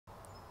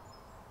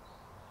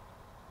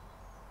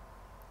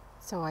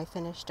So I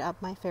finished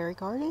up my fairy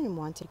garden and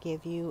want to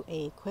give you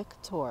a quick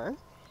tour.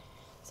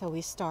 So we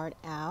start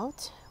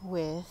out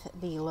with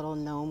the little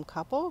gnome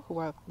couple who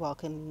are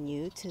welcoming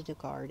you to the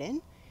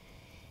garden.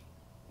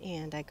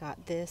 And I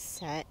got this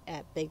set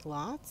at Big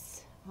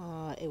Lots.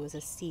 It was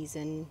a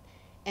season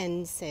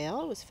end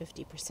sale. It was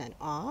 50%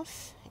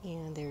 off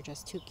and they're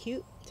just too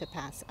cute to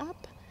pass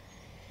up.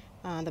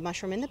 The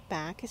mushroom in the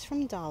back is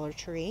from Dollar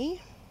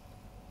Tree.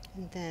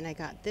 And then I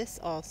got this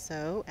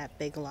also at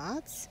Big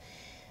Lots.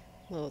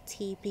 Little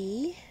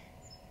teepee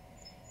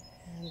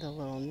and the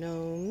little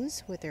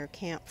gnomes with their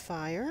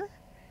campfire.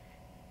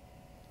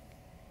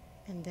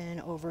 And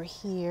then over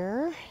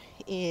here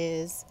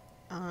is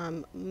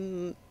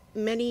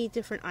many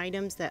different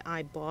items that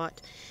I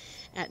bought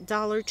at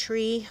Dollar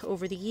Tree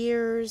over the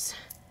years.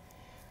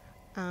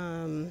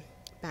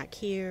 Back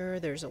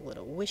here there's a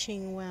little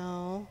wishing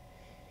well.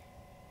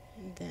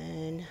 And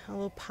then a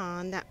little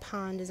pond. That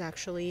pond is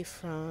actually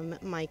from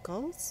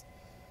Michael's.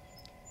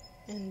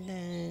 And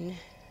then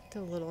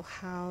the little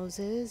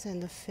houses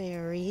and the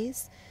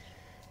fairies.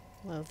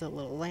 Love the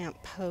little lamp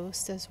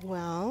post as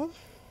well.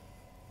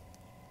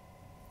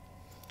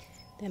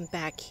 Then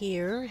back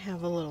here I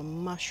have a little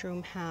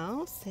mushroom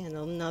house and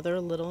another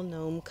little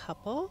gnome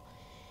couple.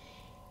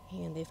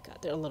 And they've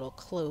got their little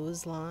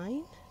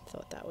clothesline.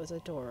 Thought that was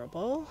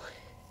adorable.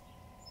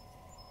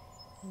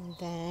 And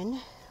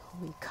then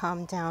we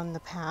come down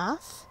the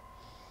path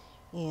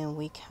and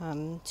we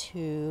come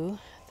to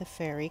the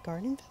Fairy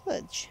Garden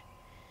Village.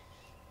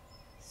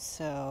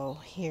 So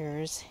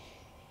here's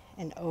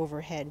an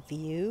overhead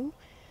view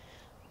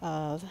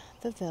of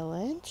the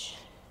village.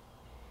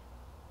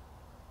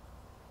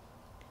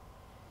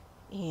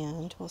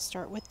 And we'll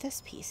start with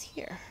this piece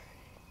here.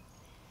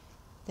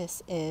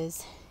 This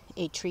is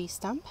a tree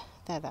stump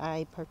that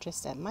I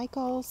purchased at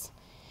Michael's.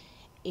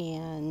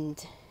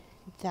 And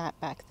that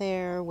back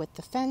there with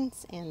the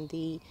fence and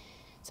the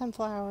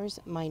sunflowers,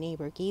 my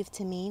neighbor gave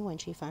to me when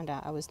she found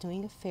out I was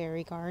doing a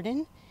fairy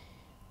garden.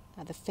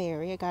 The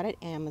fairy I got at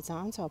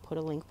Amazon, so I'll put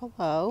a link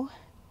below.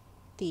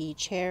 The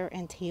chair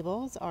and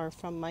tables are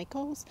from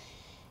Michael's,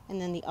 and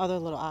then the other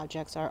little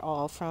objects are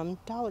all from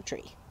Dollar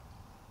Tree.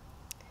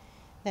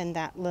 Then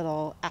that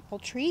little apple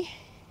tree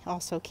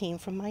also came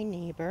from my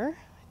neighbor.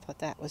 I thought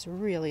that was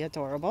really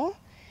adorable.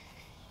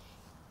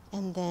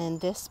 And then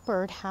this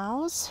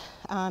birdhouse,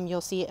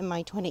 you'll see it in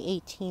my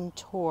 2018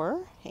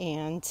 tour.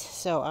 And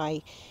so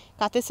I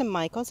got this in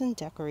Michael's and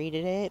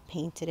decorated it,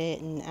 painted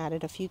it, and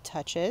added a few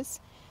touches.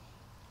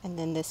 And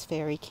then this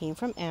fairy came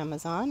from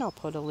Amazon. I'll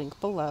put a link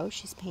below.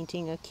 She's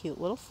painting a cute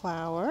little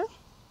flower.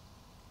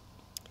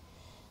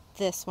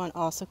 This one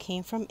also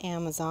came from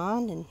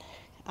Amazon, and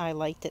I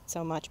liked it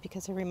so much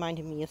because it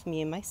reminded me of me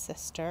and my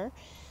sister.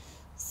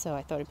 So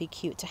I thought it'd be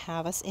cute to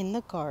have us in the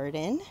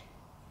garden.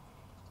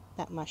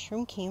 That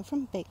mushroom came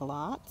from Big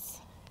Lots.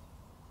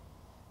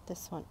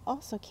 This one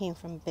also came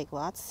from Big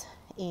Lots,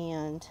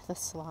 and the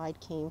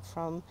slide came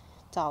from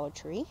Dollar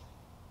Tree.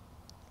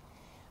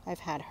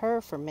 I've had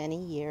her for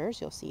many years.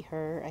 You'll see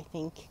her, I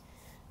think,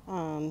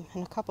 in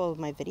a couple of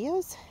my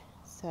videos.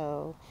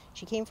 So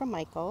she came from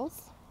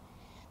Michael's.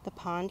 The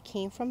pond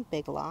came from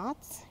Big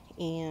Lots,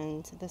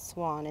 and the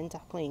swan and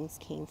ducklings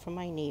came from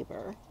my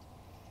neighbor.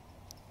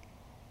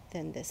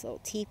 Then this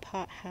little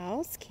teapot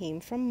house came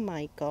from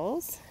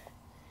Michael's.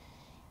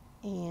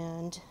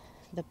 And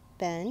the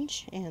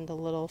bench and the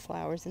little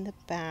flowers in the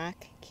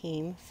back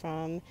came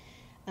from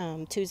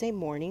Tuesday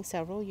Morning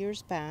several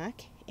years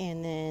back.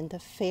 And then the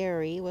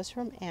fairy was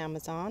from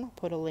Amazon. I'll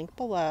put a link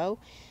below.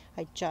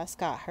 I just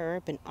got her.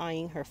 I've been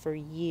eyeing her for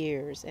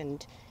years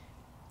and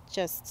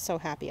just so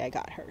happy I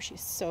got her. She's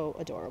so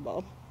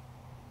adorable.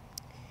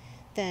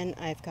 Then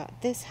I've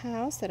got this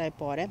house that I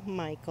bought at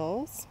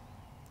Michael's.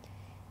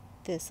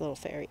 This little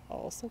fairy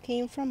also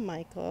came from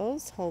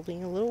Michael's,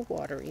 holding a little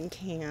watering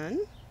can.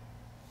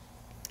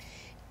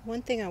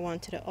 One thing I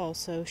wanted to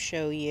also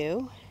show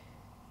you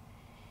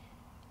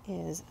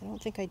is, I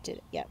don't think I did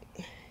it yet.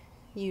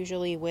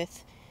 Usually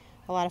with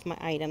a lot of my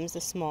items,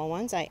 the small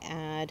ones, I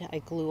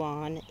glue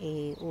on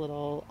a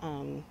little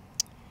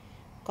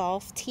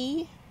golf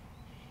tee,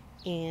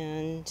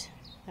 and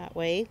that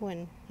way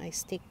when I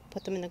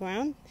put them in the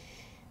ground,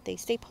 they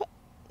stay put.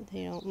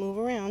 They don't move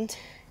around.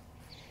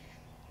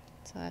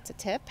 So that's a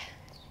tip.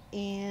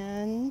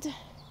 And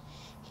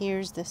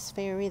here's this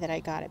fairy that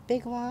I got at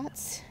Big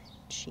Lots.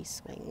 She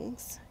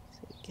swings, so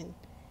we can.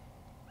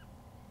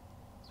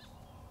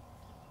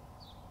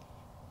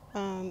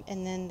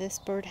 And then this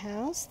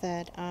birdhouse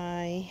that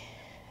I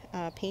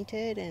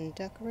painted and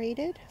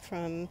decorated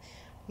from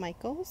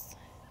Michael's.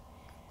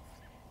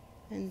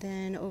 And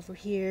then over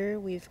here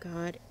we've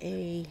got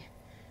a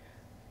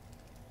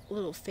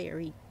little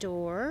fairy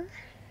door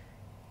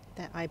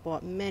that I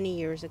bought many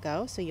years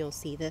ago. So you'll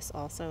see this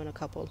also in a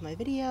couple of my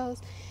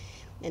videos.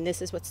 And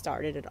this is what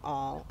started it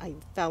all. I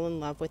fell in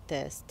love with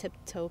this.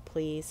 Tiptoe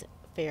Please,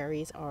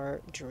 Fairies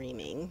Are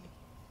Dreaming.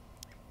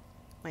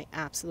 My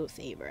absolute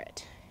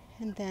favorite.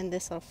 And then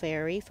this little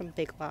fairy from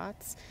Big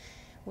Lots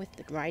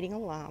riding a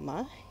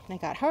llama. And I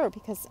got her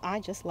because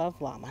I just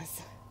love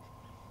llamas.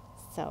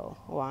 So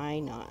why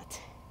not?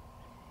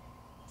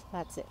 So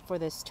that's it for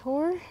this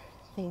tour.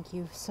 Thank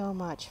you so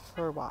much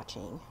for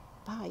watching.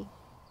 Bye.